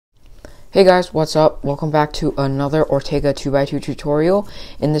Hey guys, what's up? Welcome back to another Ortega 2x2 tutorial.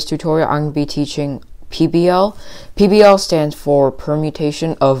 In this tutorial, I'm going to be teaching PBL. PBL stands for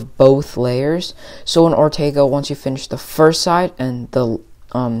permutation of both layers. So in Ortega, once you finish the first side and the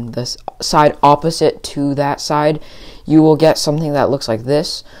side opposite to that side, you will get something that looks like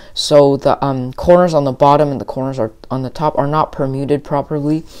this. So the corners on the bottom and the corners on the top are not permuted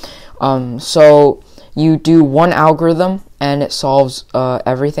properly. So you do one algorithm and it solves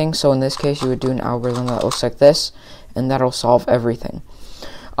everything. So in this case, you would do an algorithm that looks like this, and that'll solve everything.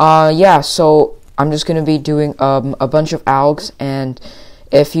 So I'm just going to be doing a bunch of algs, and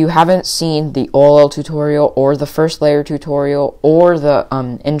if you haven't seen the OLL tutorial or the first layer tutorial or the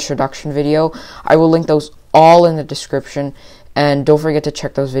introduction video, I will link those all in the description, and don't forget to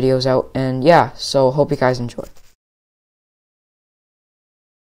check those videos out. And yeah, so hope you guys enjoy.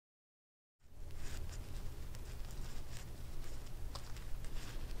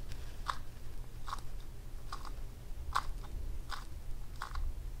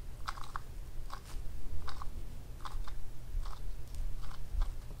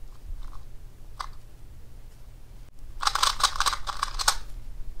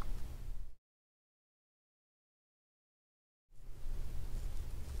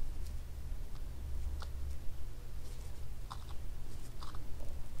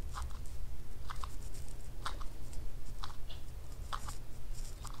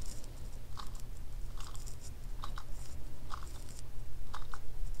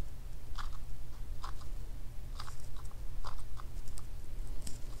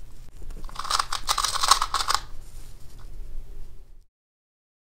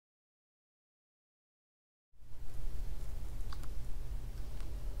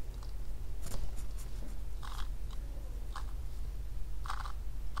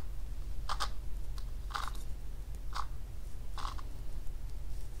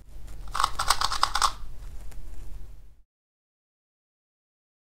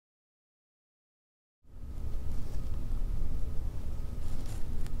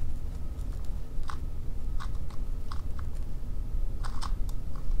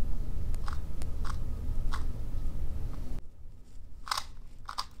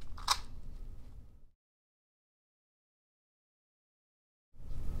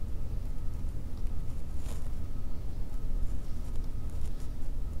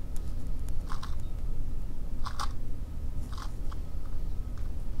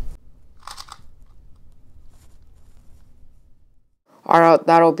 Alright,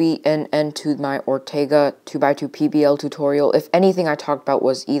 that'll be an end to my Ortega 2x2 PBL tutorial. If anything I talked about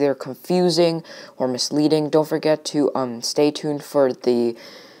was either confusing or misleading, don't forget to stay tuned for the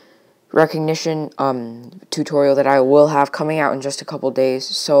recognition tutorial that I will have coming out in just a couple days.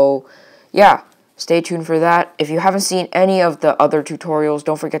 So yeah, stay tuned for that. If you haven't seen any of the other tutorials,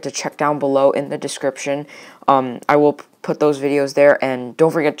 don't forget to check down below in the description. I will put those videos there, and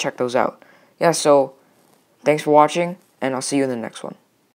don't forget to check those out. Yeah, so thanks for watching, and I'll see you in the next one.